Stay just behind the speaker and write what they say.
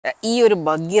ഈ ഒരു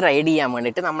buggy ride ചെയ്യാൻ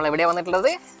വേണ്ടിയിട്ട് നമ്മൾ എവിടെയാണ് വന്നിട്ടുള്ളത്?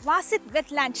 വാസിത്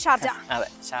വെറ്റ്ലാൻഡ് ഷാർജ. അതെ,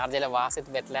 ഷാർജയിലെ വാസിത്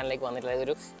വെറ്റ്ലാൻഡിലേക്ക് വന്നിട്ടുള്ളത്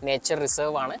ഒരു നേച്ചർ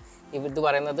റിസർവ് ആണ്. ഇത്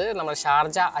പറയുന്നത് നമ്മൾ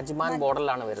ഷാർജ അജ്മാൻ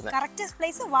ബോർഡറിലാണ് വരുന്നത്.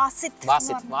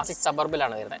 വാസിത്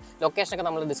സബർബിലാണ് വരുന്നത്. ലൊക്കേഷനൊക്കെ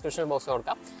നമ്മൾ ഡിസ്ക്രിപ്ഷൻ ബോക്സിൽ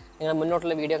കൊടുക്കാം. നിങ്ങൾ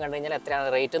മുന്നോട്ടുള്ള വീഡിയോ കണ്ടു കഴിഞ്ഞാൽ എത്രയാണ്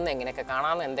റേറ്റ് എന്ന്, എങ്ങനെയൊക്കെ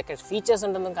കാണാം, എന്തൊക്കെ ഫീച്ചേഴ്സ്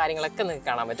ഉണ്ടെന്നും കാര്യങ്ങളൊക്കെ നിങ്ങൾക്ക്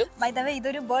കാണാൻ പറ്റും. ബൈ ദ വേ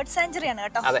ഇതൊരു ബേർഡ് സാഞ്ചുറിയാണ്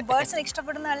കേട്ടോ. ബേർഡ്സിനെ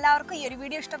ഇഷ്ടപ്പെടുന്ന എല്ലാവർക്കും ഈ ഒരു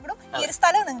വീഡിയോ ഇഷ്ടപ്പെടും, ഈ ഒരു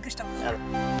സ്ഥലവും നിങ്ങൾക്ക് ഇഷ്ടപ്പെടും.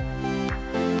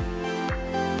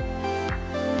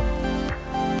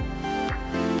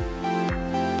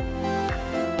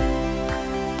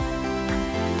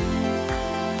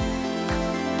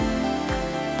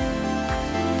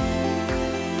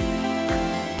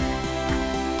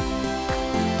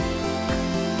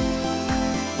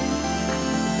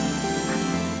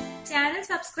 Channel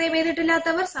subscribe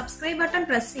ചെയ്തിട്ടില്ലാത്തവർ subscribe button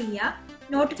press ചെയ്യുക.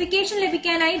 നോട്ടിഫിക്കേഷൻ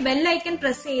ലഭിക്കാനായി ബെൽ ഐക്കൺ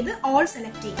പ്രസ് ചെയ്ത് ഓൾ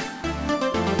സെലക്ട് ചെയ്യുക.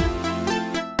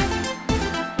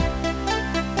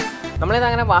 നമ്മളിത്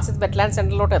അങ്ങനെ വാസിത് വെറ്റ്ലാൻഡ്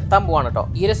സെന്ററിലോട്ട് എത്താൻ പോവാണ് കേട്ടോ.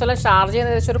 ഈ ഒരു സ്ഥലം ഷാർജയിൽ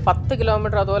നിന്ന് ഏകദേശം ഒരു 10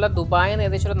 കിലോമീറ്റർ, അതുപോലെ ദുബായിൽ നിന്ന്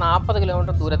ഏകദേശം ഒരു 40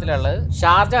 കിലോമീറ്റർ ദൂരത്തിലുള്ളത്.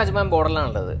 Sharjah Ajman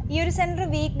ബോർഡറിലാണുള്ളത്. ഈ ഒരു സെന്റർ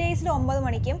വീക്ക് ഡേയ്സിൽ 9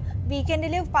 മണിക്കും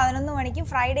വീക്കെൻഡിൽ 11 മണിക്കും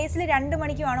ഫ്രൈഡേസിൽ 2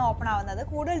 മണിക്കുമാണ് ഓപ്പൺ ആവുന്നത്.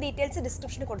 കൂടുതൽ ഡീറ്റെയിൽസ്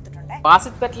ഡിസ്ക്രിപ്ഷനിൽ കൊടുത്തിട്ടുണ്ട്.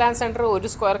 വാസിത് വെറ്റ്ലാൻഡ് സെന്റർ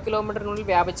 1 സ്ക്വയർ കിലോമീറ്ററിനുള്ളിൽ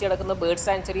വ്യാപിച്ച് കിടക്കുന്ന ബേർഡ്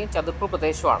സാങ്ച്വറിയും ചതുപ്പ്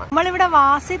പ്രദേശമാണ്. നമ്മളിവിടെ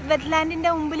വാസിത്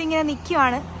വെറ്റ്ലാൻഡിന്റെ മുമ്പിൽ ഇങ്ങനെ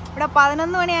നിൽക്കുവാണ്. ഇവിടെ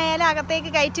 11 മണി ആയാലും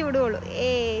അകത്തേക്ക് കയറ്റി വിടുകയുള്ളൂ.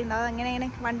 അങ്ങനെ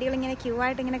വണ്ടികൾ ഇങ്ങനെ ക്യൂ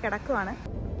ആയിട്ട് ഇങ്ങനെ കിടക്കുവാണ്.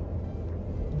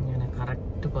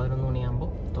 കറക്റ്റ് 11 മണിയാകുമ്പോൾ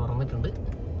തുറന്നിട്ടുണ്ട്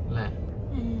അല്ലേ?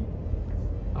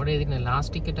 അവിടെ എഴുതിയിട്ടുണ്ട്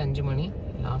ലാസ്റ്റ് ടിക്കറ്റ് 5 മണി,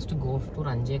 last golf tour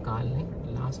 5:15,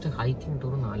 last hiking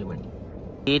tour 4 മണി.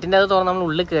 ഗേറ്റിൻ്റെ അത് തുറന്ന് നമ്മൾ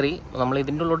ഉള്ളിൽ കയറി. നമ്മൾ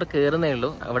ഇതിൻ്റെ ഉള്ളിലോട്ട് കയറുന്നേ ഉള്ളൂ.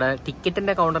 അവിടെ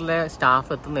ടിക്കറ്റിന്റെ കൗണ്ടറിലെ സ്റ്റാഫ്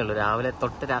എത്തുന്നേ ഉള്ളൂ. രാവിലെ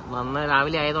തൊട്ട്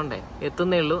രാവിലെ ആയതുകൊണ്ടേ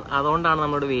എത്തുന്നേ ഉള്ളൂ. അതുകൊണ്ടാണ്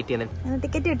നമ്മളോട് വെയിറ്റ് ചെയ്യുന്നത്.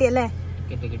 ടിക്കറ്റ് കിട്ടിയല്ലേ?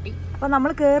 ടിക്കറ്റ് കിട്ടി. അപ്പൊ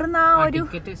നമ്മൾ കേറുന്ന ആ ഒരു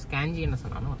ടിക്കറ്റ് സ്കാൻ ചെയ്യേണ്ട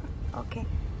സ്ഥലമാണ്. ഓക്കെ,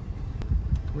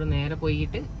 ഇവിടെ നേരെ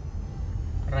പോയിട്ട്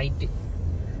റൈറ്റ്.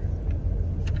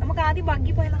 നമുക്ക് ആദ്യം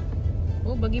ബഗ്ഗി പോയാലോ?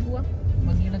 ബഗ്ഗി പോവാം.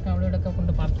 ബഗ്ഗികളൊക്കെ അവിടെ ഇവിടെ ഒക്കെ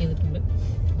കൊണ്ട് പാർക്ക് ചെയ്തിട്ടുണ്ട്.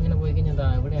 ഇങ്ങനെ പോയി കഴിഞ്ഞാൽ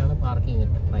ഇവിടെയാണ് പാർക്കിംഗ്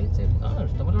റൈറ്റ് സൈഡ്.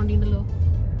 ഇഷ്ടംപോലെ വണ്ടി ഉണ്ടല്ലോ.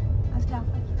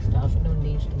 സ്റ്റാഫിന്റെ വണ്ടി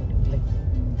ഇഷ്ടപ്പെട്ടില്ലേ?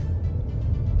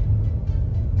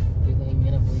 പിന്നെ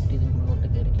ഇങ്ങനെ പോയിട്ട് ഇതിൻ്റെ ഉള്ളിലോട്ട്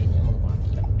കയറി കഴിഞ്ഞാൽ നമുക്ക് പാർക്ക്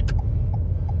ചെയ്യാം.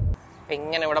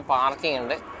 ഇങ്ങനെ ഇവിടെ പാർക്കിംഗ്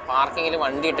ഉണ്ട്. പാർക്കിങ്ങിൽ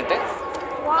വണ്ടി ഇട്ടിട്ട്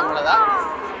നമ്മളതാ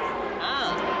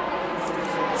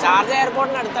ഷാർജ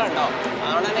എയർപോർട്ടിന് അടുത്തുണ്ടോ,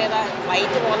 അതുകൊണ്ട് തന്നെ ഏതാ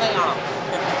ഫ്ലൈറ്റ് പോകുന്നത് കാണാം.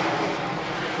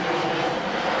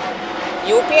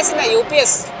 UPS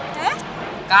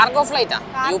cargo ഫ്ലൈറ്റാ.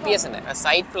 UPSന്റെ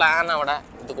സൈറ്റ് പ്ലാൻ അവിടെ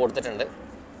ഇത് കൊടുത്തിട്ടുണ്ട്,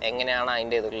 എങ്ങനെയാണ്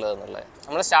അതിൻ്റെ ഇതുള്ളത് എന്നുള്ളത്.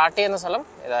 നമ്മൾ സ്റ്റാർട്ട് ചെയ്യുന്ന സ്ഥലം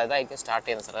ഇതായിരിക്കും. സ്റ്റാർട്ട്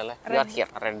ചെയ്യുന്ന സ്ഥലം അല്ലേ?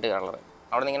 Red colour.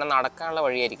 അവിടെ നിന്ന് ഇങ്ങനെ നടക്കാനുള്ള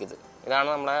വഴിയായിരിക്കും ഇത്. ഇതാണ്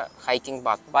നമ്മുടെ ഹൈക്കിംഗ്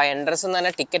പാത്ത്. അപ്പോൾ ആ എൻട്രൻസിൽ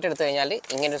തന്നെ ടിക്കറ്റ് എടുത്തു കഴിഞ്ഞാൽ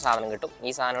ഇങ്ങനെ ഒരു സാധനം കിട്ടും.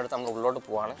 ഈ സാധനം എടുത്ത് നമ്മൾ ഉള്ളോട്ട്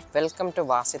പോവാണ്. Welcome to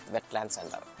വാസിത് wetland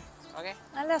centre. Okay,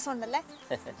 നല്ല രസമുണ്ടല്ലേ?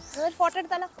 ഫോട്ടോ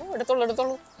എടുത്താലോ?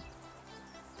 എടുത്തോളൂ.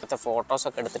 ഇപ്പോഴത്തെ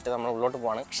ഫോട്ടോസൊക്കെ എടുത്തിട്ട് നമ്മൾ ഉള്ളോട്ട്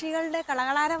പോവാണ്. പക്ഷികളുടെ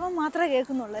കളകളാരവം മാത്രമേ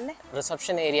കേൾക്കുന്നുള്ളൂ അല്ലേ?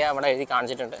 റിസപ്ഷൻ ഏരിയ അവിടെ എഴുതി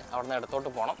കാണിച്ചിട്ടുണ്ട്. അവിടെ നിന്ന് ഇടത്തോട്ട്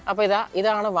പോകണം. അപ്പോൾ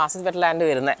ഇതാണ് വാസിത് വെറ്റ്ലാൻഡ്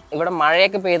വരുന്നത്. ഇവിടെ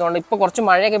മഴയൊക്കെ പെയ്തുകൊണ്ട്, ഇപ്പോൾ കുറച്ച്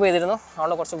മഴയൊക്കെ പെയ്തിരുന്നു,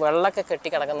 അതുകൊണ്ട് കുറച്ച് വെള്ളമൊക്കെ കെട്ടി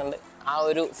കിടക്കുന്നുണ്ട്. ആ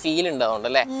ഒരു ഫീൽ ഉണ്ട് അതുകൊണ്ട്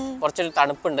അല്ലേ? കുറച്ചൊരു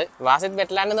തണുപ്പുണ്ട്. വാസിത്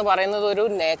വെറ്റ്ലാൻഡ് എന്ന് പറയുന്നത് ഒരു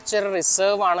നേച്ചർ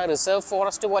റിസർവ് ആണ്. റിസർവ്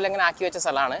ഫോറസ്റ്റ് പോലെ ഇങ്ങനെ ആക്കി വെച്ച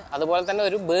സ്ഥലമാണ്. അതുപോലെ തന്നെ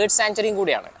ഒരു ബേർഡ് സാങ്ച്വറിയും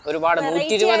കൂടിയാണ്. ഒരുപാട് 150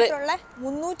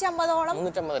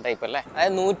 ടൈപ്പ് അല്ലേ?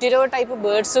 അതായത് 120 ടൈപ്പ്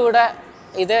ബേർഡ്സ് ഇവിടെ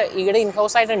ഈടെ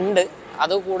ഇൻഹൗസ് ആയിട്ട് ഉണ്ട്.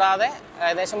 അതുകൂടാതെ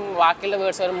ഏകദേശം ബാക്കിയുള്ള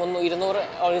ബേർഡ്സ് ഒരു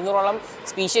 200-200ഓളം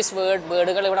സ്പീഷീസ്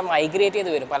ബേർഡുകൾ ഇവിടെ മൈഗ്രേറ്റ് ചെയ്ത്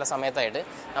വരും പല സമയത്തായിട്ട്.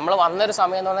 നമ്മൾ വന്നൊരു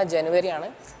സമയം എന്ന് പറഞ്ഞാൽ ജനുവരിയാണ്.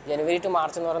 ജനുവരി ടു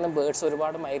മാർച്ച് എന്ന് പറയുന്ന ബേർഡ്സ്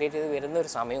ഒരുപാട് മൈഗ്രേറ്റ് ചെയ്ത് വരുന്ന ഒരു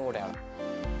സമയം കൂടെയാണ്.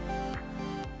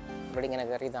 ഇവിടെ ഇങ്ങനെ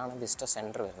കയറി ഇതാണ് വിസിറ്റർ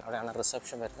സെൻറ്റർ വരുന്നത്. അവിടെയാണ്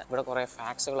റിസപ്ഷൻ വരുന്നത്. ഇവിടെ കുറേ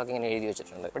ഫാക്സുകളൊക്കെ ഇങ്ങനെ എഴുതി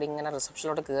വെച്ചിട്ടുണ്ട്. ഇവിടെ ഇങ്ങനെ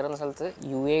റിസപ്ഷനിലോട്ട് കയറുന്ന സ്ഥലത്ത്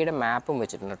UAEയുടെ മാപ്പും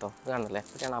വെച്ചിട്ടുണ്ട് കേട്ടോ. ഇത് കാണുന്നില്ലേ?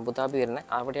 ഇവിടെയാണ് അബുദാബി വരുന്നത്.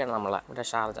 അവിടെയാണ് ഇവിടെ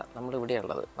ഷാർജ. നമ്മൾ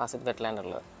ഇവിടെയുള്ളത് വാസിത് വെറ്റ്ലാൻഡ്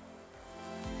ഉള്ളത്.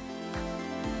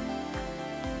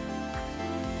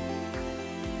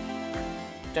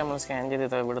 നമ്മൾ സ്കാൻ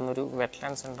ചെയ്ത് ഇവിടെ നിന്ന് ഒരു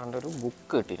വെറ്റ്ലാൻഡ് സെന്ററിന്റെ ഒരു ബുക്ക്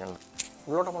കിട്ടിയിട്ടുണ്ട്.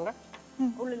 ഉള്ളോട്ട് പോണ്ടേ?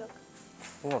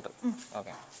 ഇങ്ങോട്ട്.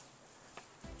 ഓക്കെ,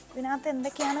 ഇതിനകത്ത്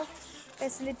എന്തൊക്കെയാണ്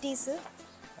ഫെസിലിറ്റീസ്,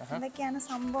 എന്തൊക്കെയാണ്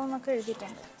സംഭവം എന്നൊക്കെ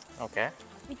എഴുതിയിട്ടുണ്ട്. Okay,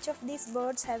 which of these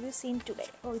birds have you seen today?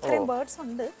 ഇത്രയും ബേർഡ്സ്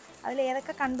ഉണ്ട്, അതിൽ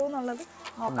ഏതൊക്കെ കണ്ടു എന്നുള്ളത്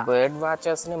നോക്കാം. ബേർഡ്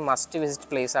വാച്ചേഴ്സിന് മസ്റ്റ് വിസിറ്റ്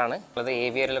പ്ലേസ് ആണ്. അത്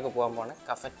ഏവിയറിലൊക്കെ പോകാൻ പോവാണ്.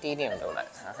 കഫറ്റീരിയ ഉണ്ട് ഇവിടെ.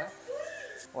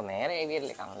 നേരെ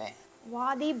ഏവിയറിലേക്കാണല്ലേ?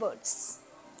 വാദി ബേർഡ്സ്.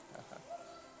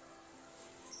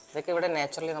 ഇതൊക്കെ ഇവിടെ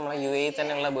നാച്ചുറലി നമ്മളെ UAE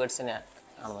തന്നെയുള്ള ബേർഡ്സിനെ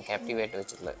ആണ് ക്യാപ്റ്റീവായിട്ട്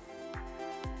വെച്ചിട്ടുള്ളത്.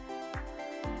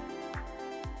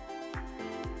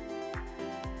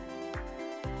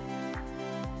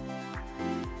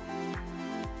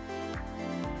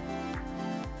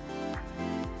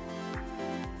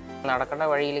 നടക്കേണ്ട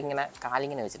വഴിയിൽ ഇങ്ങനെ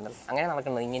കാലിങ്ങനെ വെച്ചിട്ടുണ്ട്. അങ്ങനെ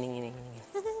നടക്കുന്നത് ഇങ്ങനെ.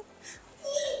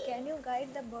 Can you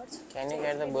guide the birds? Can you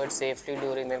guide the birds safely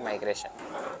during their migration?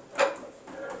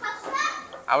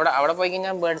 അവിടെ പോയി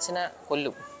കഴിഞ്ഞാൽ ബേർഡ്സിനെ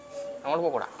കൊല്ലും. അങ്ങോട്ട്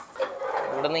പോകൂടാ.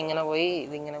 ഇവിടെ നിന്ന് ഇങ്ങനെ പോയി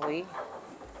ഇതിങ്ങനെ പോയി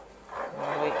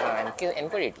എനിക്ക്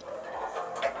വഴി കിട്ടി.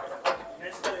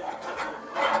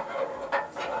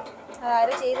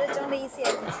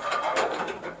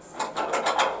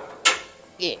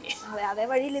 അതേ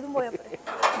വഴിയിൽ ഇതും പോയപ്പോ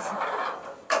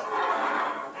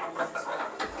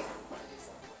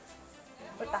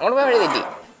അങ്ങോട്ട് പോയ വഴി തെറ്റി.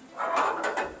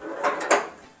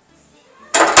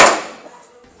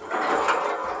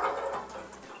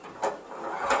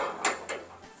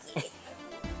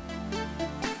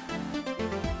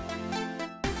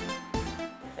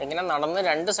 ഇങ്ങനെ നടന്ന്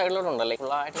 2 സൈഡിലോട്ടും ഉണ്ടല്ലേ,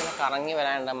 ഫുള്ളായിട്ട് ഇങ്ങനെ കറങ്ങി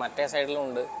വരാനുണ്ട്. മറ്റേ സൈഡിലും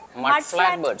ഉണ്ട് mud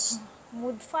flat birds.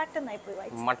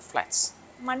 Mud flats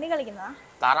മണ്ണി കളിക്കുന്നതാ.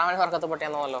 താറാവിന് വർക്കത്ത്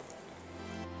പൊട്ടിയാന്നല്ലോ.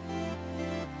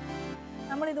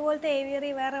 നമ്മൾ ഇതുപോലത്തെ ഏവിയറി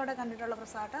വേറെ എവിടെ കണ്ടിട്ടുള്ള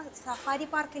പ്രസാദ? സഫാരി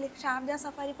പാർക്കിൽ, ഷാർജ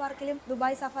സഫാരി പാർക്കിലും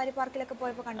ദുബായ് സഫാരി പാർക്കിലൊക്കെ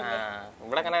പോയപ്പോ കണ്ടില്ലേ?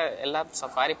 ഇവിടെ അങ്ങനെ എല്ലാ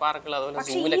സഫാരി പാർക്കുകളും അതുപോലെ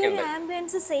സൂവിലൊക്കെ ഉണ്ട്.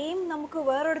 ആംബിയൻസ് സെയിം നമുക്ക്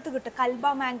വേറെ എടുത്ത് കിട്ടും. Kalba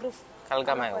mangrove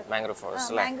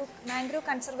forest, mangrove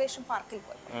conservation പാർക്കിൽ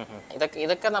പോയി.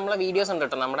 ഇതൊക്കെ നമ്മളെ വീഡിയോസ് ഉണ്ട്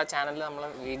കേട്ടോ. നമ്മുടെ ചാനലിൽ നമ്മൾ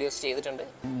വീഡിയോസ് ചെയ്തിട്ടുണ്ട്.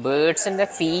 ബേർഡ്സിന്റെ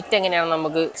ഫീറ്റ് എങ്ങനെയാണെന്ന്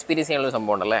നമുക്ക് എക്സ്പീരിയൻസ് ചെയ്യാനുള്ള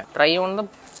സംഭവം ഉണ്ടല്ലേ. ട്രൈ ഓൺ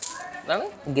ഇതാണ്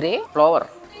ഗ്രേ ഫ്ലവർ.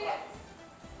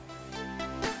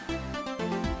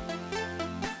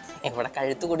 ഇവിടെ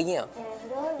കഴുത്ത് കുടുങ്ങിയോ?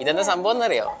 ഇതെന്താ സംഭവം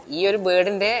എന്നറിയോ? ഈ ഒരു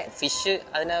ബേർഡിന്റെ ഫിഷ്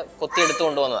അതിനെ കൊത്തിയെടുത്ത്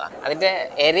കൊണ്ടുവന്നതാ. അതിന്റെ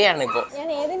ഇരയാണ് ഇപ്പൊ.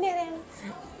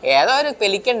 ഏതോ ഒരു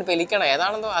പെലിക്കണോ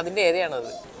ഏതാണെന്നോ അതിന്റെ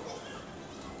ഇരയാണത്.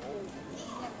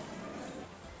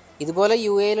 ഇതുപോലെ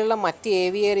UAEയിലുള്ള മറ്റ്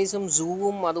ഏവിയറീസും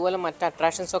സൂവും അതുപോലെ മറ്റ്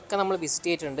അട്രാക്ഷൻസും ഒക്കെ നമ്മൾ വിസിറ്റ്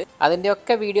ചെയ്തിട്ടുണ്ട്.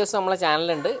 അതിൻ്റെയൊക്കെ വീഡിയോസ് നമ്മുടെ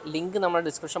ചാനലുണ്ട്. ലിങ്ക് നമ്മുടെ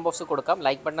ഡിസ്ക്രിപ്ഷൻ ബോക്സിൽ കൊടുക്കാം.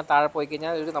 ലൈക്ക് ബട്ടൺ താഴെ പോയി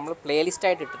കഴിഞ്ഞാൽ ഒരു നമ്മൾ പ്ലേലിസ്റ്റ്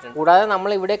ആയിട്ട് ഇട്ടിട്ടുണ്ട്. കൂടാതെ നമ്മൾ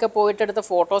ഇവിടെയൊക്കെ പോയിട്ട് എടുത്ത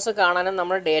ഫോട്ടോസ് കാണാനും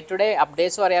നമ്മുടെ ഡേ ടു ഡേ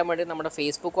അപ്ഡേറ്റ്സും അറിയാൻ വേണ്ടി നമ്മുടെ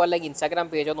ഫേസ്ബുക്കോ അല്ലെങ്കിൽ ഇൻസ്റ്റാഗ്രാം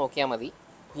പേജോ നോക്കിയാൽ മതി.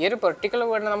 ഈ ഒരു പെർട്ടിക്കുലർ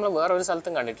വേർഡിനെ നമ്മൾ വേറെ ഒരു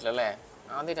സ്ഥലത്തും കണ്ടിട്ടില്ല അല്ലേ?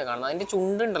 ആദ്യമായിട്ടാണ് കാണുന്നത്. അതിൻ്റെ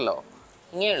ചുണ്ടുണ്ടല്ലോ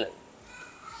ഇങ്ങനെയുള്ളു.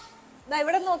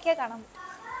 ഇവിടെ നോക്കിയാൽ കാണാം.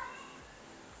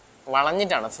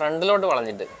 വളഞ്ഞിട്ടാണ്, ഫ്രണ്ടിലോട്ട്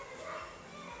വളഞ്ഞിട്ട്.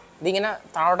 ഇതിങ്ങനെ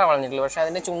താഴോട്ടാ വളഞ്ഞിട്ടുള്ളൂ. പക്ഷെ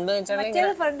അതിന്റെ ചുണ്ട്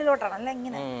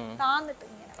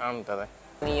അതെ.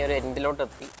 ഈ ഒരു എൻഡിലോട്ട്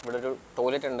എത്തി. ഇവിടെ ഒരു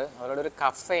ടോയ്ലറ്റ് ഉണ്ട്. അവരോട് ഒരു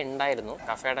കഫേ ഉണ്ടായിരുന്നു.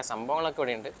 കഫേയുടെ സംഭവങ്ങളൊക്കെ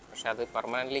ഇവിടെ ഉണ്ട്. പക്ഷെ അത്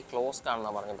പെർമനന്റ്ലി ക്ലോസ്ഡ്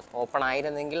ആണെന്നാണ് പറഞ്ഞത്. ഓപ്പൺ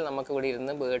ആയിരുന്നെങ്കിൽ നമുക്ക് ഇവിടെ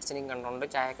ഇരുന്ന് ബേർഡ്സിനെയും കണ്ടുകൊണ്ട്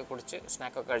ചായയൊക്കെ കുടിച്ച്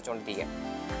സ്നാക്കൊക്കെ കഴിച്ചുകൊണ്ടിരിക്കാം.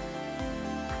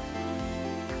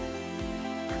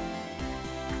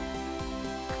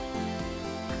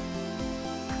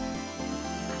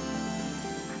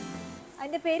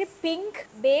 അതിന്റെ പേര് പിങ്ക്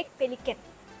ബേക്ക് പെലിക്കൻ.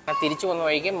 തിരിച്ചു വന്ന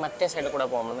വഴിക്ക് മറ്റേ സൈഡിൽ കൂടെ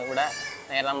പോകുന്നത്. ഇവിടെ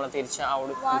നേരെ നമ്മൾ തിരിച്ച് ആ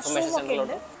ഒരു ഇൻഫർമേഷൻ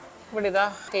സെന്ററിലോട്ട്. ഇവിടെ ഇതാ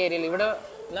ഏരിയയിൽ ഇവിടെ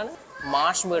എന്താണ്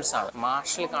മാഷ് ബേർഡ്സ് ആണ്.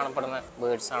 മാഷിൽ കാണപ്പെടുന്ന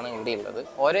ബേർഡ്സ് ആണ് ഇവിടെ ഉള്ളത്.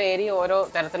 ഓരോ ഏരിയ ഓരോ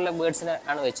തരത്തിലുള്ള ബേർഡ്സിനെ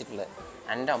ആണ് വെച്ചിട്ടുള്ളത്.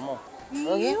 എൻ്റെ അമ്മോ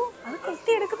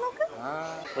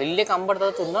വലിയ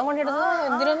കമ്പെടുത്തത് തിന്നാൻ വേണ്ടി എടുത്തത്.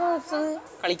 എന്തിനാണ്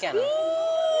കളിക്കാനോ?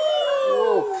 ഓ,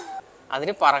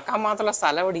 അതിന് പറക്കാൻ മാത്രമുള്ള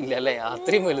സ്ഥലം ഇവിടെ ഇല്ല അല്ലേ?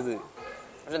 അത്രയും വലുത്.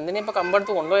 പക്ഷെ എന്തിനാ ഇപ്പൊ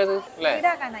കമ്പെടുത്ത് കൊണ്ടുപോയത് അല്ലേ?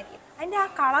 അതിന്റെ ആ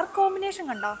കളർ കോമ്പിനേഷൻ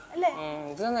കണ്ടോ അല്ലേ?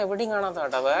 ഇതൊന്നും എവിടെയും കാണാത്ത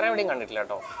കേട്ടോ. വേറെ എവിടെയും കണ്ടിട്ടില്ല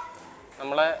കേട്ടോ.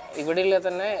 നമ്മളെ ഇവിടെയുള്ള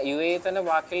തന്നെ UAE തന്നെ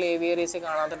ബാക്കിയുള്ള ഏവിയറീസ്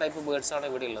കാണാത്ത ടൈപ്പ് ബേർഡ്സ് ആണ്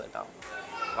ഇവിടെ ഉള്ളത് കേട്ടോ.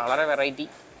 വളരെ വെറൈറ്റി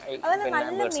നല്ല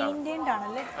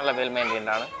വെൽ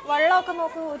മെയിൻറ്റൈൻഡ് ആണ്.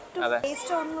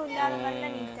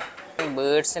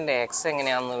 ബേർഡ്സിന്റെ എക്സ്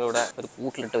എങ്ങനെയാണെന്ന് ഇവിടെ ഒരു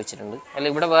കൂട്ടിലിട്ട് വെച്ചിട്ടുണ്ട്. അല്ല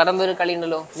ഇവിടെ വേറെ എന്തൊരു കളി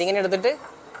ഉണ്ടല്ലോ. ഇതിങ്ങനെ എടുത്തിട്ട്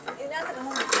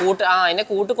അതിനെ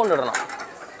കൂട്ട് കൊണ്ടിടണം.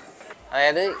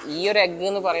 അതായത് ഈ ഒരു എഗ്ഗ്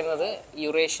എന്ന് പറയുന്നത്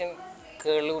യൂറേഷ്യൻ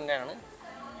കേളുവിൻ്റെയാണ്.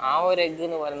 ആ ഒരു എഗ്ഗ്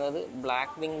എന്ന് പറയുന്നത്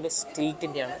ബ്ലാക്ക് വിങ്ഡ്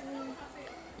സ്റ്റിൽറ്റിൻ്റെ ആണ്.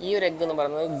 ഈ ഒരു എഗ്ഗ് എന്ന്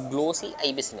പറയുന്നത് ഗ്ലോസി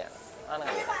ഐബിസിൻ്റെ ആണ്. ആണ്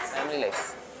ഫാമിലി ലൈഫ്.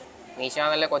 നീശ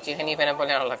നല്ല Kochi ഹനീഫനെ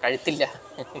പോലെയാണല്ലോ, കഴുത്തില്ല.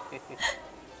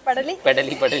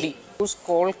 പെടലി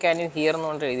call can you here എന്ന്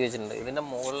പറഞ്ഞിട്ട് എഴുതി വെച്ചിട്ടുണ്ട്. ഇതിൻ്റെ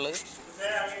മുകളിൽ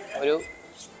ഒരു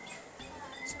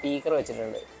സ്പീക്കർ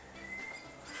വെച്ചിട്ടുണ്ട്.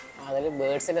 അതിൽ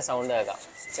ബേർഡ്സിൻ്റെ സൗണ്ട് കേൾക്കാം.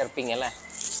 ചെർപ്പിങ് അല്ലേ?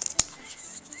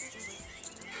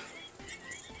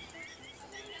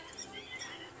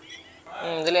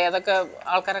 ഇതിൽ ഏതൊക്കെ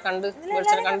ആൾക്കാരെ കണ്ട്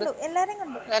ബേർഡ്സിനെ കണ്ട്? എല്ലാരും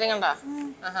കണ്ടാ?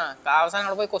 അവസാനം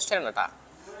അവിടെ പോയി ക്വസ്റ്റ്യൻ ഉണ്ട് കേട്ടാ.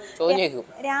 ചോദ്യം ചോദിക്കും.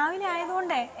 രാവിലെ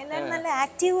ആയതുകൊണ്ടേ എല്ലാരും നല്ല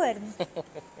ആക്റ്റീവ് ആയിരുന്നു.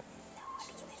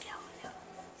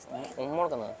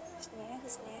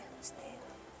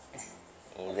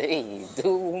 ഇത്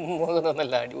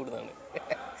ഉമ്മൊന്നല്ല, അടികൂടുന്നതാണ്.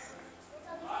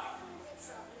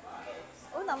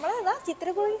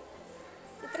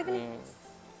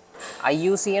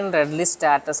 IUCN റെഡ് ലിസ്റ്റ്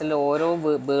സ്റ്റാറ്റസിൽ ഓരോ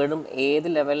ബേർഡും ഏത്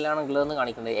ലെവലിലാണ് ഉള്ളതെന്ന്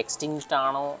കാണിക്കുന്നത്. എക്സ്റ്റിങ്ക്റ്റ്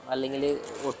ആണോ, അല്ലെങ്കിൽ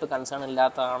ഒട്ടും കൺസേൺ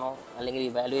ഇല്ലാത്തതാണോ, അല്ലെങ്കിൽ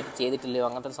ഇവാലുവേറ്റ് ചെയ്തിട്ടില്ലയോ,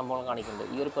 അങ്ങനത്തെ സംഭവങ്ങൾ കാണിക്കുന്നുണ്ട്.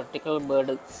 ഈ ഒരു പെർട്ടിക്കുലർ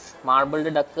ബേർഡ്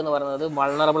മാർബിൾഡ് ഡക്ക് എന്ന് പറയുന്നത്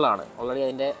വൾണറബിൾ ആണ്. ഓൾറെഡി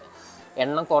അതിൻ്റെ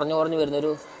എണ്ണം കുറഞ്ഞു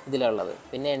വരുന്നൊരു ഇതിലുള്ളത്.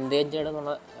 പിന്നെ എൻഡേഞ്ചേർഡ്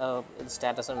എന്നുള്ള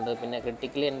സ്റ്റാറ്റസ് ഉണ്ട്. പിന്നെ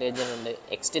ക്രിട്ടിക്കലി എൻഡേഞ്ചേർഡ് ഉണ്ട്.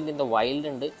 എക്സ്റ്റെൻറ്റ് ഇൻ ദ വൈൽഡ്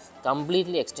ഉണ്ട്.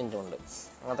 കംപ്ലീറ്റ്ലി എക്സ്റ്റെൻറ്റും ഉണ്ട്.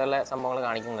 അങ്ങനത്തെ ഉള്ള സംഭവങ്ങൾ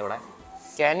കാണിക്കുന്നുണ്ട് ഇവിടെ.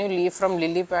 Can you leave from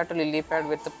lily pad to lily pad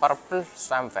with the purple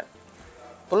swamp fan?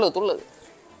 തുള്ളു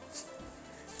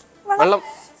വെള്ളം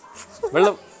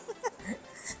വെള്ളം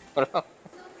വെള്ളം.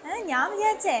 ഞാൻ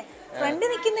വിചാരിച്ചേ ഫ്രണ്ട്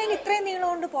നിൽക്കുന്നതിന് ഇത്രയും നീളം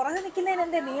ഉണ്ട്, പുറകെ നിൽക്കുന്നതിന്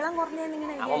എന്താ നീളം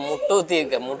കുറഞ്ഞെന്നിങ്ങനെ. അവൻ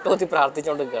മുട്ടുകുത്തി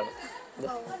പ്രാർത്ഥിച്ചോണ്ടിരിക്കുകയാണ്.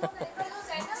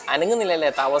 അനങ്ങുന്നില്ലല്ലേ?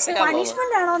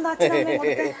 പണിഷ്മെന്റ് ആണോ എന്താ അച്ഛനമ്മയെ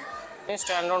കൊടുത്തത്?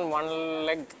 Stand on one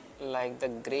leg like the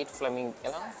great Fleming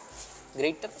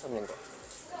greater flamingo.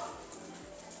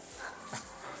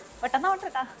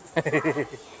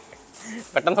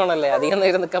 പെട്ടെന്നോണല്ലേ, അധികം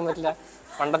നേരം നിൽക്കാൻ പറ്റില്ല,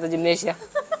 പണ്ടത്തെ ജിംനേഷ്യ.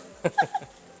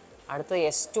 അടുത്ത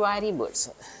എസ്റ്റുവാരി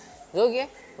ബേർഡ്സ്. ഇത് നോക്കിയേ,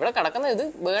 ഇവിടെ കിടക്കുന്നത് ഇത്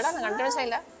ബേർഡാണ്, കണ്ടിന്യൂസ്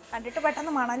ആയില്ല. കണ്ടിട്ട്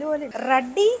പെട്ടെന്ന് മണല് പോലെ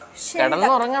റെഡി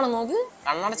കിടന്നുറങ്ങാണ്. നോക്ക്,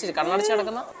 കണ്ണടച്ച്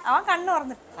കിടക്കുന്ന അവൻ കണ്ണ്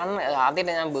തുറന്നു.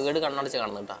 ആദ്യമായിട്ട് ഞാൻ ബേർഡ് കണ്ണടച്ച്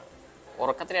കാണുന്നുട്ടാ.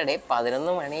 ഉറക്കത്തിനിടെ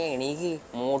 11 മണിയെ എണീക്ക്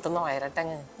മൂട്ടുന്ന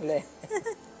വയറട്ടങ്ങ് അല്ലേ.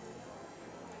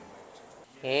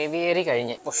 ഏവിയേരി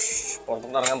കഴിഞ്ഞ്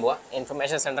പുറത്തോട്ട് ഇറങ്ങാൻ പോവാ.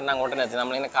 ഇൻഫർമേഷൻ സെന്ററിന് അങ്ങോട്ട് എത്തി.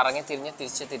 നമ്മളിങ്ങനെ കറങ്ങി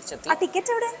തിരിച്ചെത്തി.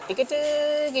 ടിക്കറ്റ്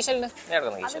കിഷലിന്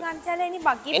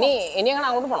ഇനി അങ്ങനെ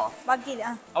അങ്ങോട്ട് പോണോ?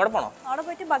 അവിടെ പോണോ? അവിടെ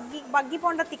പോയിട്ട് ബഗ്ഗി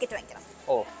പോണ്ട ടിക്കറ്റ് വാങ്ങിക്കണം.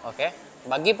 ഓ ഓക്കെ.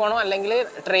 ബഗ്ഗി പോണോ അല്ലെങ്കിൽ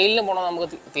ട്രെയിനിൽ പോണോ നമുക്ക്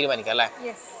തീരുമാനിക്കാം അല്ലേ.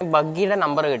 ബഗ്ഗിയുടെ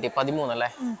നമ്പർ കിട്ടി 13 അല്ലേ.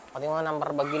 13 നമ്പർ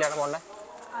ബഗ്ഗിയിലാണ് പോണ്ടേ.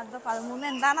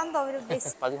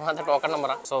 13 ടോക്കൺ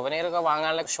നമ്പറാണ്. സൊവനീറൊക്കെ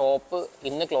ബാങ്ങാനുള്ള ഷോപ്പ്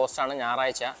ഇന്ന് ക്ലോസ്ഡ് ആണ്,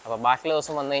 ഞായറാഴ്ച. അപ്പോൾ ബാക്കിയുള്ള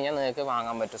ദിവസം വന്നു കഴിഞ്ഞാൽ നിങ്ങൾക്ക്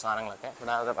വാങ്ങാൻ പറ്റും സാധനങ്ങളൊക്കെ.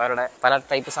 ഇവിടെ അവരുടെ പല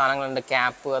ടൈപ്പ് സാധനങ്ങളുണ്ട്.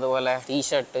 ക്യാപ്പ്, അതുപോലെ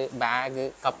ടീഷർട്ട്, ബാഗ്,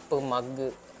 കപ്പ്, മഗ്,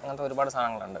 അങ്ങനത്തെ ഒരുപാട്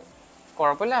സാധനങ്ങളുണ്ട്.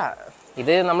 കുഴപ്പമില്ല.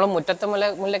 ഇത് നമ്മൾ മുറ്റത്തെ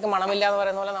മുല്ലയ്ക്ക് മണമില്ല എന്ന്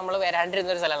പറയുന്ന പോലെ നമ്മൾ വരാണ്ടിരുന്ന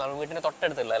ഒരു സ്ഥലമാണ്. നമ്മൾ വീട്ടിന്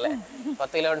തൊട്ടടുത്തുള്ള അല്ലേ.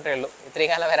 10 കിലോമീറ്ററേ ഉള്ളൂ.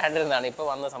 ഇത്രയും കാലം വരാണ്ടിരുന്നതാണ്, ഇപ്പോൾ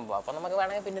വന്ന സംഭവം. അപ്പോൾ നമുക്ക്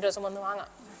വേണമെങ്കിൽ പിന്നെ ഒരു ദിവസം വന്ന് വാങ്ങാം.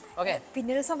 ഓക്കെ,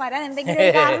 പിന്നെ ദിവസം വരാൻ എന്തെങ്കിലും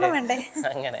കാരണം വേണ്ടേ?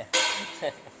 അങ്ങനെ.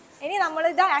 ഇനി നമ്മൾ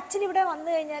ഇത് ആക്ച്വലി ഇവിടെ വന്നു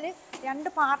കഴിഞ്ഞാൽ 2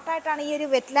 പാർട്ടായിട്ടാണ് ഈ ഒരു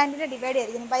വെറ്റ്ലാൻഡിനെ ഡിവൈഡ്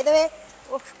ചെയ്തിരിക്കുന്നത്. ബൈ ദ വേ,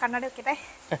 കണ്ണട വെക്കട്ടെ.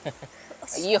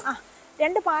 അയ്യോ,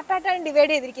 2 പാർട്ടായിട്ടാണ്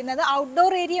ഡിവൈഡ് ചെയ്തിരിക്കുന്നത്.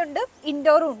 ഔട്ട്ഡോർ ഏരിയ ഉണ്ട്,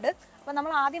 ഇൻഡോറും ഉണ്ട്. അപ്പോൾ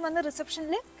നമ്മൾ ആദ്യം വന്ന്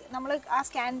റിസപ്ഷനിൽ നമ്മൾ ആ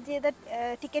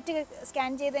ടിക്കറ്റ്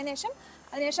സ്കാൻ ചെയ്തതിന് ശേഷം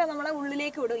അതിനുശേഷം നമ്മളെ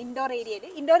ഉള്ളിലേക്ക് വിടും. ഇൻഡോർ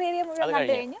ഏരിയ മുഴുവൻ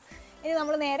കണ്ടു കഴിഞ്ഞ് ഇനി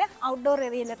നമ്മൾ നേരെ ഔട്ട്ഡോർ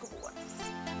ഏരിയയിലേക്ക് പോവാം.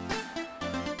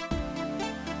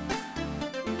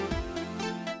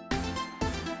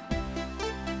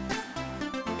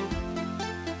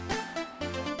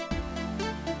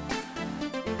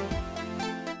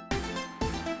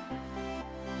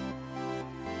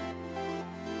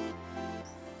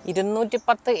 ഇത്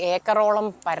 210 ഏക്കറോളം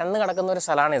പരന്ന് കിടക്കുന്ന ഒരു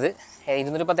സ്ഥലമാണിത്.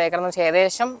 210 ഏക്കർ എന്ന് വെച്ചാൽ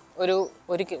ഏകദേശം ഒരു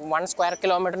 1 സ്ക്വയർ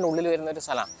കിലോമീറ്ററിൻ്റെ ഉള്ളിൽ വരുന്ന ഒരു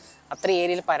സ്ഥലമാണ്. അത്ര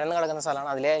ഏരിയയിൽ പരന്ന് കിടക്കുന്ന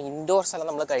സ്ഥലമാണ്. അതിലെ ഇൻഡോർ സ്ഥലം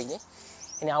നമ്മൾ കഴിഞ്ഞ്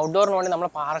ഇനി ഔട്ട്ഡോറിന് വേണ്ടി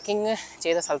നമ്മൾ പാർക്കിംഗ്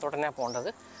ചെയ്ത സ്ഥലത്തോട്ട് തന്നെയാണ്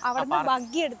പോകേണ്ടത്. അവിടെ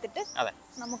ബഗ്ഗി എടുത്തിട്ട് അതെ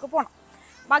നമുക്ക് പോകണം.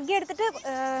 ബഗ്ഗി എടുത്തിട്ട്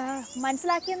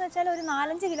മനസ്സിലാക്കിയെന്ന് വെച്ചാൽ ഒരു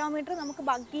 4-5 കിലോമീറ്റർ നമുക്ക്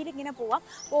ബഗ്ഗിയിൽ ഇങ്ങനെ പോവാം.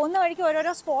 പോകുന്ന വഴിക്ക്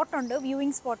ഓരോരോ സ്പോട്ടുണ്ട്,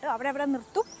 വ്യൂയിങ് സ്പോട്ട്. അവിടെ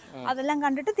നിർത്തും. അതെല്ലാം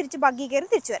കണ്ടിട്ട് തിരിച്ച് ബഗ്ഗി കയറി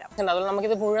തിരിച്ചു വരാം. അതുപോലെ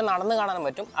നമുക്കിത് മുഴുവൻ നടന്ന് കാണാനും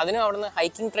പറ്റും. അതിനും അവിടുന്ന്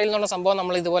ഹൈക്കിംഗ് ട്രെയിൽ എന്നുള്ള സംഭവം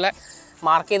നമ്മൾ ഇതുപോലെ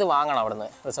മാർക്ക് ചെയ്ത് വാങ്ങണം അവിടുന്ന്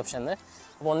റിസപ്ഷനിൽ.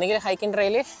 അപ്പോൾ ഒന്നുകിൽ ഹൈക്കിംഗ്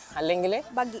ട്രെയിൽ അല്ലെങ്കിൽ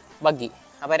ബഗ്ഗി.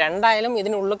 അപ്പോൾ രണ്ടായാലും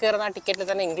ഇതിനുള്ളിൽ കയറുന്ന ടിക്കറ്റിൽ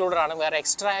തന്നെ ഇൻക്ലൂഡഡ് ആണ്. വേറെ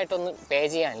എക്സ്ട്രാ ആയിട്ടൊന്നും പേ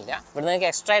ചെയ്യാനില്ല. ഇവിടെ നിങ്ങൾക്ക്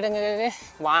എക്സ്ട്രാ ആയിട്ട് നിങ്ങൾക്ക്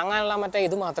വാങ്ങാനുള്ള മറ്റേ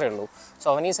ഇത് മാത്രമേ ഉള്ളൂ.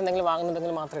 സോവനീസ് എന്തെങ്കിലും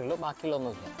വാങ്ങുന്നുണ്ടെങ്കിൽ മാത്രമേ ഉള്ളൂ,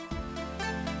 ബാക്കിയുള്ളൊന്നുമില്ല.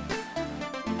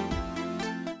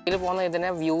 ഇതിൽ പോകുന്ന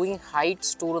ഇതിനെ വ്യൂയിങ്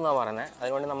ഹൈറ്റ്സ് ടൂർ എന്നാണ് പറയുന്നത്.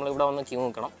 അതുകൊണ്ട് നമ്മൾ ഇവിടെ വന്ന് ക്യൂ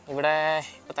നിൽക്കണം. ഇവിടെ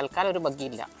ഇപ്പോൾ തൽക്കാലം ഒരു ബഗ്ഗി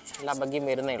ഇല്ല, എല്ലാ ബഗ്ഗിയും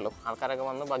വരുന്നേ ഉള്ളൂ. ആൾക്കാരൊക്കെ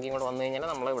വന്ന് ബഗ്ഗിയും കൂടെ വന്നു കഴിഞ്ഞാൽ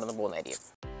നമ്മൾ ഇവിടെ നിന്ന് പോകുന്നതായിരിക്കും.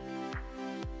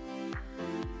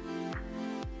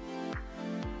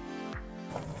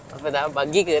 അപ്പോൾ ഇതാ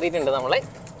ബഗ്ഗി കയറിയിട്ടുണ്ട് നമ്മൾ.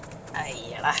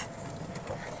 അയ്യടാ,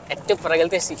 ഏറ്റവും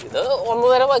പ്രകൃതി ഇത് 1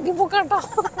 തരം ബഗ്ഗി പോക്കാട്ടോ.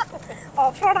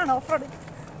 ഓഫ് റോഡാണ്, ഓഫ് റോഡ്.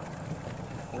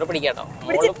 ഇവിടെ പിടിക്കാട്ടോ,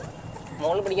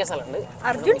 മോള് പിടിക്കാൻ സ്ഥലമുണ്ട്.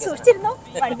 അർജുൻ സൂക്ഷിച്ചിരുന്നോ,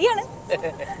 വണ്ടിയാണ്.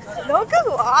 നോക്ക്,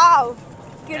 വാവ്,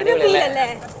 കിടന്നില്ലേ?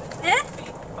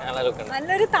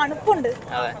 നല്ലൊരു തണുപ്പുണ്ട്.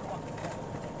 അതെ,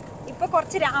 ഇപ്പൊ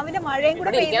കുറച്ച് രാവിലെ മഴയും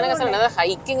കൂടെ ഇരിക്കാനൊക്കെ സ്ഥലമുണ്ട്.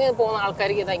 ഹൈക്കിങ് പോകുന്ന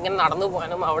ആൾക്കാർക്ക് ഇത് ഇങ്ങനെ നടന്നു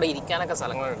പോകാനും അവിടെ ഇരിക്കാനൊക്കെ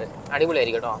സ്ഥലങ്ങളുണ്ട്.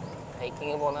 അടിപൊളിയായിരിക്കും കേട്ടോ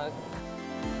ഹൈക്കിങ് പോകുന്ന.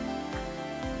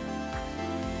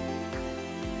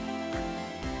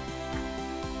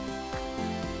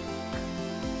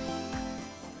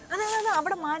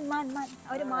 അവിടെ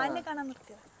അവര് മാനിനെ കാണാൻ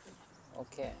നിർത്തിയത്.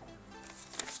 ഓക്കെ,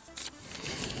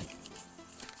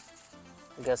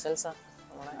 ഗസൽസാ.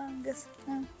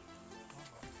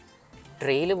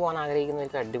 ട്രെയില് പോകാൻ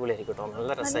ആഗ്രഹിക്കുന്നവർക്ക് അടിപൊളിയായിരിക്കും കേട്ടോ, നല്ല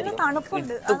രസമായിരിക്കും.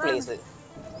 പ്ലേസ്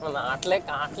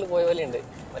കാട്ടിൽ പോയ പോലെ ഉണ്ട്.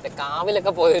 മറ്റേ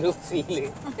കാവിലൊക്കെ പോയൊരു ഫീല്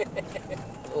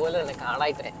അതുപോലെ തന്നെ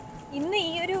കാടായിട്ടേ. ഇന്ന്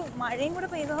ഈ ഒരു മഴയും കൂടെ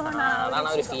പെയ്തതുകൊണ്ടാണ് അതാണ്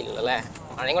ആ ഒരു ഫീൽ അല്ലേ.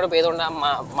 മഴയും കൂടെ പെയ്തുകൊണ്ട് ആ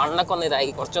മണ്ണൊക്കെ ഒന്ന് ഇതായി,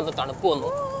 കുറച്ചൊന്ന് തണുപ്പ്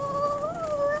വന്നു.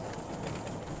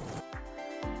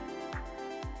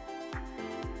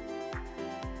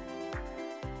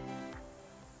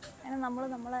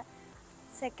 നമ്മളെ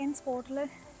സെക്കൻഡ് സ്പോട്ടിൽ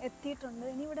എത്തിയിട്ടുണ്ട്.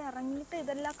 ഇനി ഇവിടെ ഇറങ്ങിയിട്ട്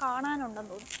ഇതെല്ലാം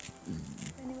കാണാനുണ്ടെന്ന് തോന്നുന്നു.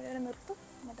 ഇനി ഇവിടെ നിർത്തും.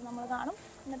 ആയിട്ട് നമ്മൾ കാണും.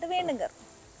 എന്നിട്ട് വീണ്ടും കയറും.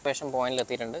 ഒബ്സർവേഷൻ പോയിന്റിൽ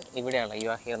എത്തിയിട്ടുണ്ട്. ഇവിടെയാണ് യു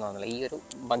ആർ ഹിയർ എന്ന് പറഞ്ഞത്. ഈ ഒരു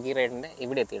ബഗ്ഗി റൈഡിൻ്റെ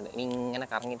ഇവിടെ എത്തിയിട്ടുണ്ട്. ഇനി ഇങ്ങനെ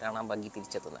കറങ്ങിയിട്ടാണ് ആ ബഗ്ഗി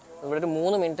തിരിച്ചെത്തുന്നത്. ഇവിടെ ഒരു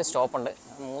 3 മിനിറ്റ് സ്റ്റോപ്പ് ഉണ്ട്.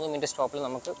 3 മിനിറ്റ് സ്റ്റോപ്പിൽ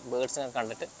നമുക്ക് ബേർഡ്സിനെ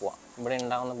കണ്ടിട്ട് പോവാം. ഇവിടെ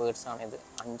ഉണ്ടാകുന്ന ബേർഡ്സ് ആണ് ഇത്.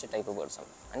 5 ടൈപ്പ് ബേർഡ്സ്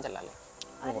ഉണ്ട്. 5 അല്ല അല്ലേ?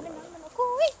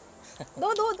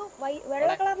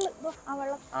 വെള്ള കളറിൽ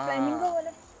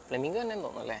ഫ്ലെമിംഗോ തന്നെ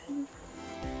തോന്നുന്നു അല്ലേ?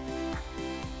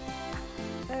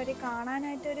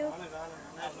 കാണാനായിട്ടൊരു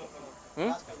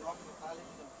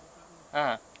ആ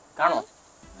കാണോ?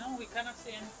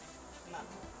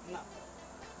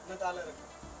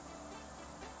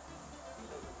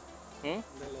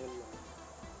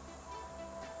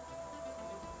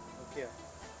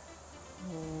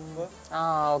 ആ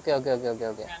okay okay okay okay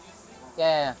okay.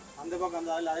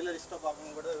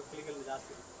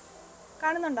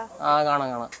 കാണുന്നുണ്ടോ? ആ കാണാം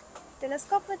കാണാം.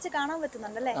 ടെലിസ്കോപ്പ് വെച്ച് കാണാൻ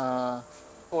പറ്റുന്നുണ്ടല്ലേ?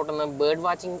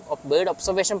 ബേർഡ്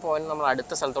ഒബ്സർവേഷൻ പോയിന്റ് നമ്മൾ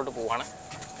അടുത്ത സ്ഥലത്തോട്ട് പോവാണ്.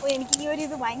 എനിക്ക് ഈ ഒരു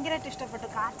ഇത് ഭയങ്കരമായിട്ട് ഇഷ്ടപ്പെട്ടു.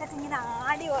 കാറ്റൊക്കെ ഇങ്ങനെ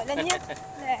ആടി ഒലഞ്ഞ്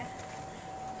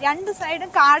 2 സൈഡും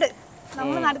കാട്,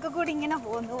 നമ്മൾ നടുക്കൂടി ഇങ്ങനെ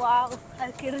പോകുന്നു. വാവ്,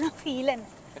 അത് കിടുന്ന ഫീൽ തന്നെ.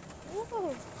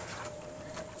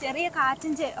 ചെറിയ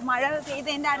കാറ്റും മഴ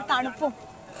പെയ്തതിന്റെ ആ തണുപ്പും.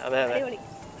 അടിപൊളി.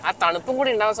 ആ തണുപ്പും കൂടി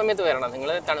ഉണ്ടാവുന്ന സമയത്ത് വരണം.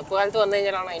 നിങ്ങൾ തണുപ്പ് കാലത്ത് വന്നു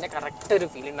കഴിഞ്ഞാലാണ് അതിന്റെ കറക്റ്റ് ഒരു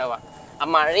ഫീൽ ഉണ്ടാവുക. ആ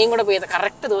മഴയും കൂടെ പെയ്ത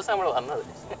കറക്റ്റ് ദിവസം നമ്മൾ വന്നത്.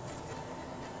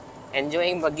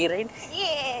 Enjoying buggy ride.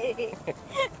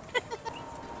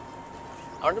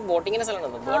 അവിടെ ബോട്ടിങ്ങിന്റെ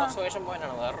സ്ഥലമുണ്ട്. ബേർഡ് ഒബ്സർവേഷൻ പോയിന്റ്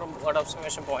ആണ്. വേറൊരു ബേർഡ്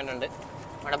ഒബ്സർവേഷൻ പോയിന്റ് ഉണ്ട്.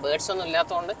 അവിടെ ബേർഡ്സ് ഒന്നും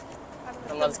ഇല്ലാത്തതുകൊണ്ട്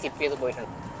നമ്മളത് സ്കിപ്പ് ചെയ്ത്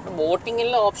പോയിട്ടുണ്ട്.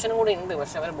 ബോട്ടിങ്ങിലുള്ള ഓപ്ഷനും കൂടി ഉണ്ട്.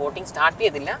 പക്ഷെ അവർ ബോട്ടിങ് സ്റ്റാർട്ട്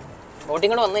ചെയ്തില്ല.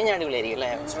 ബോട്ടിങ് കൂടെ വന്നു കഴിഞ്ഞാൽ അടിപൊളിയായിരിക്കും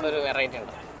അല്ലേ? കുറച്ചുകൂടെ ഒരു വെറൈറ്റി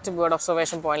ഉണ്ട്. ബേർഡ്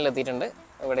ഒബ്സർവേഷൻ പോയിന്റിൽ എത്തിയിട്ടുണ്ട്.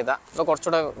 ഇവിടെ ഇതാ ഇപ്പോൾ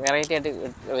കുറച്ചുകൂടെ വെറൈറ്റി ആയിട്ട്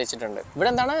വെച്ചിട്ടുണ്ട്. ഇവിടെ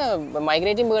എന്താണ്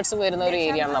മൈഗ്രേറ്റിംഗ് ബേർഡ്സ് വരുന്ന ഒരു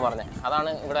ഏരിയ ആണെന്നാണ് പറഞ്ഞത്.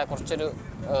 അതാണ് ഇവിടെ കുറച്ചൊരു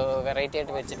വെറൈറ്റി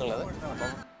ആയിട്ട് വെച്ചിട്ടുള്ളത്. അപ്പം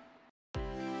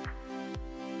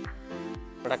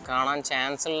ഇവിടെ കാണാൻ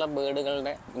ചാൻസ് ഉള്ള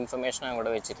ബേർഡുകളുടെ ഇൻഫർമേഷനാണ്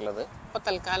ഇവിടെ വെച്ചിട്ടുള്ളത്. ഇപ്പോൾ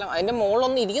തൽക്കാലം അതിൻ്റെ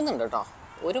മുകളിലൊന്നും ഇരിക്കുന്നുണ്ട് കേട്ടോ.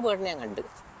 ഒരു ബേർഡിനെ ഞാൻ കണ്ട്,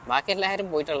 ബാക്കി എല്ലാവരും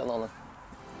പോയിട്ടുള്ളതെന്ന് തോന്നുന്നു.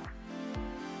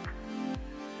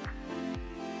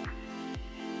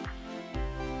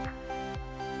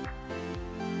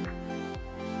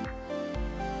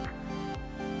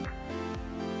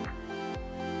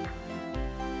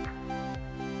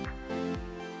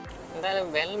 എന്തായാലും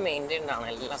വെൽ മെയിൻറ്റൈൻഡ് ആണ്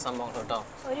എല്ലാ സംഭവങ്ങളും കേട്ടോ.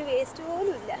 ഒരു വേസ്റ്റ്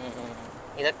പോലും ഇല്ല.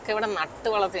 ഇതൊക്കെ ഇവിടെ നട്ട്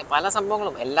വളർത്തി പല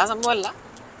സംഭവങ്ങളും, എല്ലാ സംഭവം അല്ല,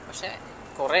 പക്ഷെ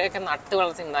കുറേയൊക്കെ നട്ട്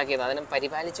വളർത്തി ഉണ്ടാക്കിയത്, അതിനെ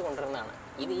പരിപാലിച്ച് കൊണ്ടുവരുന്നതാണ്.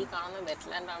 ഇത് ഈ കാണുന്ന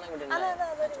വെറ്റ്ലാൻഡ് ആണ് ഇവിടെ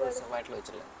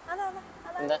വെച്ചിട്ടുള്ളത്.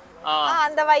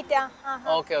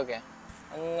 Okay okay.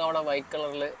 അവിടെ വൈറ്റ്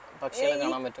കളറിൽ പക്ഷികളെ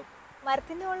കാണാൻ പറ്റും.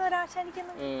 മരത്തിന്റെ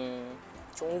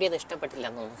ചൂണ്ടിയത് ഇഷ്ടപ്പെട്ടില്ല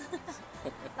എന്ന് തോന്നുന്നു.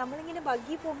 നമ്മളിങ്ങനെ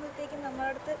ബഗ്ഗി പോകുമ്പോഴത്തേക്കും നമ്മുടെ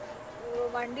അടുത്ത്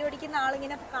വണ്ടി ഓടിക്കുന്ന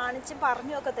ആളിങ്ങനെ കാണിച്ചും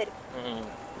പറഞ്ഞു ഒക്കെ തരും.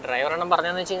 ഡ്രൈവർ എണ്ണം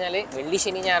പറഞ്ഞതെന്ന് വെച്ച് കഴിഞ്ഞാൽ വെള്ളി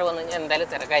ശനി ഞായർ വന്നു കഴിഞ്ഞാൽ എന്തായാലും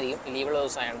തിരക്കായിരിക്കും, ലീവുള്ള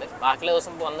ദിവസമായതുകൊണ്ട്. ബാക്കിയുള്ള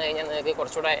ദിവസം വന്നു കഴിഞ്ഞാൽ നിങ്ങൾക്ക്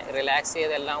കുറച്ചുകൂടെ റിലാക്സ്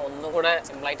ചെയ്ത് എല്ലാം ഒന്നും കൂടെ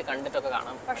സിമ്പിളായിട്ട് കണ്ടിട്ടൊക്കെ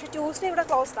കാണാം. പക്ഷെ ട്യൂസ്ഡേ ഇവിടെ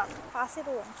ക്ലോസ്ഡ് ആണ്. പാസ്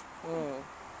ചെയ്ത് പോകണം.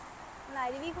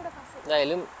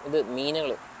 എന്തായാലും ഇത്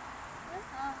മീനുകൾ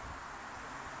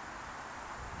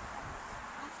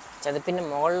ചതുപ്പിന്റെ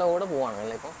മുകളിലൂടെ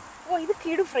പോവാണല്ലേ ഇപ്പൊ. ഇത്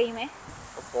കിടു ഫ്രെയിമേ.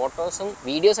 ഫോട്ടോസും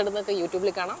വീഡിയോസ് എടുക്കുന്നൊക്കെ യൂട്യൂബിൽ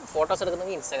കാണാം, ഫോട്ടോസ്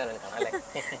എടുക്കുന്നൊക്കെ ഇൻസ്റ്റാഗ്രാമിൽ കാണാം അല്ലേ.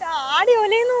 ആടി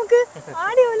ഒലയെ നോക്ക്,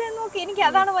 ആടി ഒലയെ നോക്ക്. എനിക്ക്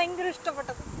അതാണ് ഭയങ്കര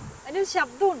ഇഷ്ടപ്പെട്ടത്. അതിനൊരു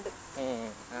ശബ്ദമുണ്ട്.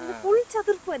 ഫുൾ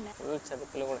ചതുർപ്പ് തന്നെ. ഫുൾ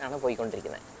ചതുപ്പിലൂടെയാണ്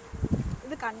പോയിക്കൊണ്ടിരിക്കുന്നത്.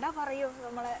 ഇത് കണ്ടാ പറയോ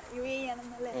നമ്മളെ UAE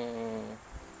ആണെന്നല്ലേ.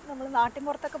 നമ്മൾ നാട്ടിൻ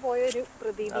പുറത്തൊക്കെ പോയൊരു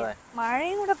പ്രതീതി.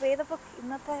 മഴയും കൂടെ പെയ്തപ്പോ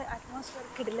ഇന്നത്തെ അറ്റ്മോസ്ഫിയർ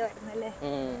കിടിലായിരുന്നു അല്ലേ.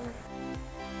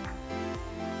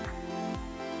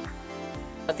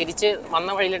 തിരിച്ച് വന്ന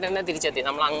വഴിയിലിട്ട് തന്നെ തിരിച്ചെത്തി.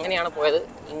 നമ്മൾ അങ്ങനെയാണ് പോയത്,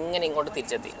 ഇങ്ങനെ ഇങ്ങോട്ട്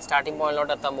തിരിച്ചെത്തി. സ്റ്റാർട്ടിംഗ്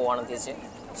പോയിന്റിലോട്ട് എത്താൻ പോവാണ് തിരിച്ച്.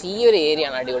 പക്ഷെ ഈ ഒരു ഏരിയ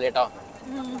ആണ് അടിപൊളി കേട്ടോ.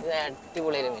 ഇത്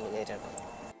അടിപൊളി ഏരിയ കേട്ടോ.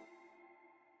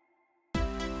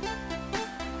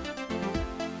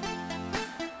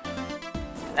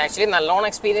 ആക്ച്വലി നല്ലോണം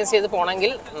എക്സ്പീരിയൻസ് ചെയ്ത്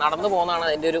പോകണമെങ്കിൽ നടന്നു പോകുന്നതാണ്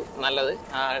അതിൻ്റെ ഒരു നല്ലത്.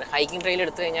 ഹൈക്കിംഗ് ട്രെയിൽ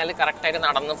എടുത്തു കഴിഞ്ഞാൽ കറക്റ്റായിട്ട്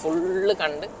നടന്ന് ഫുള്ള്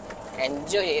കണ്ട്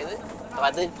എൻജോയ് ചെയ്ത്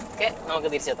അതൊക്കെ നമുക്ക്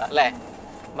തിരിച്ചെത്താം അല്ലേ.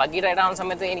 ബഗ്ഗി റൈഡ് ആവുന്ന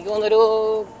സമയത്ത് എനിക്ക് തോന്നുന്നൊരു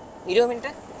 20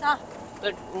 മിനിറ്റ്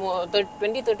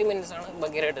 20-30 മിനിറ്റ്സ് ആണ്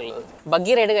ബഗ്ഗി റൈഡ് ഉള്ളത്.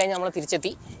 ബഗ്ഗി റൈഡ് കഴിഞ്ഞ് നമ്മൾ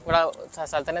തിരിച്ചെത്തി. ഇവിടെ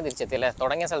സ്ഥലത്ത് തന്നെ തിരിച്ചെത്തി അല്ലേ,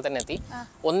 തുടങ്ങിയ സ്ഥലത്ത് തന്നെ എത്തി.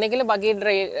 ഒന്നെങ്കിൽ ബഗ്ഗി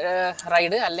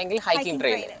റൈഡ് അല്ലെങ്കിൽ ഹൈക്കിംഗ്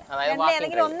ട്രെയിൽ,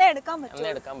 അതായത് ഒന്നേ എടുക്കാൻ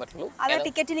പറ്റുള്ളൂ. അത്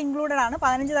ടിക്കറ്റിൽ ഇൻക്ലൂഡഡ് ആണ്.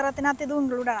 15 ദിറത്തിനകത്ത് ഇതും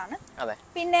ഇൻക്ലൂഡഡ് ആണ്. അതെ.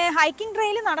 പിന്നെ ഹൈക്കിംഗ്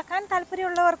ട്രെയിൽ നടക്കാൻ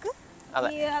താല്പര്യമുള്ളവർക്ക്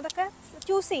അതൊക്കെ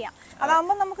ചൂസ് ചെയ്യാം.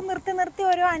 അതാകുമ്പോൾ നമുക്ക് നിർത്തി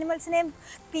ഓരോ അനിമൽസിനെയും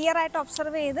ക്ലിയർ ആയിട്ട്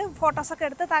ഒബ്സർവ് ചെയ്ത് ഫോട്ടോസൊക്കെ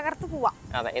എടുത്ത് തകർത്ത് പോവാം.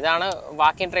 അതെ, ഇതാണ്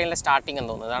വാക്കിംഗ് ട്രെയിലിന്റെ സ്റ്റാർട്ടിംഗ്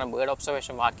എന്ന് തോന്നുന്നു. ഇതാണ് bird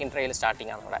observation walking trail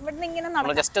starting ആണ്. ഇവിടുന്ന്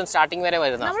ഇങ്ങനെ ജസ്റ്റ് സ്റ്റാർട്ടിംഗ് വരെ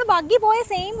വരുന്നത്. നമ്മൾ ബഗ്ഗി പോയ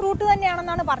സെയിം റൂട്ട്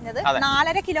തന്നെയാണെന്നാണ് പറഞ്ഞത്.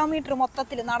 4.5 കിലോമീറ്റർ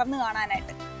മൊത്തത്തിൽ നടന്നു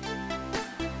കാണാനായിട്ട്.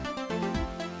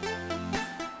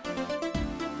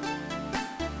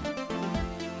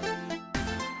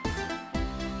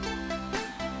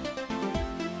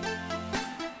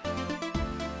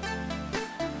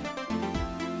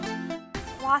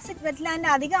 വാസിറ്റ് വെറ്റ്ലാൻഡ്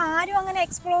അധികം ആരും അങ്ങനെ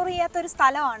എക്സ്പ്ലോർ ചെയ്യാത്ത ഒരു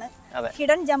സ്ഥലമാണ്.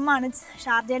 ഹിഡൻ ജമ്മാണ്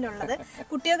ഷാർജയിലുള്ളത്.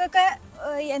 കുട്ടികൾക്കൊക്കെ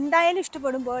എന്തായാലും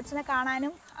ഇഷ്ടപ്പെടും ബേർഡ്സിനെ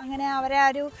കാണാനും. അങ്ങനെ അവരെ ആ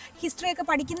ഒരു ഹിസ്റ്ററി ഒക്കെ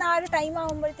പഠിക്കുന്ന ആ ഒരു ടൈം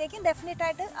ആകുമ്പോഴത്തേക്കും ഡെഫിനറ്റ്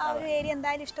ആയിട്ട് ആ ഒരു ഏരിയ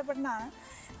എന്തായാലും ഇഷ്ടപ്പെടുന്നതാണ്.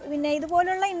 പിന്നെ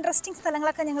ഇതുപോലുള്ള ഇൻട്രസ്റ്റിംഗ്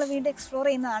സ്ഥലങ്ങളൊക്കെ ഞങ്ങൾ വീണ്ടും എക്സ്പ്ലോർ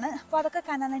ചെയ്യുന്നതാണ്. അപ്പോൾ അതൊക്കെ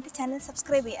കാണാനായിട്ട് ചാനൽ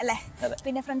സബ്സ്ക്രൈബ് ചെയ്യുക അല്ലേ.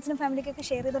 പിന്നെ ഫ്രണ്ട്സിനും ഫാമിലിക്കൊക്കെ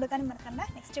ഷെയർ ചെയ്ത് കൊടുക്കാനും മറക്കണ്ട.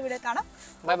 നെക്സ്റ്റ് വീഡിയോ കാണാം.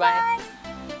 Bye bye.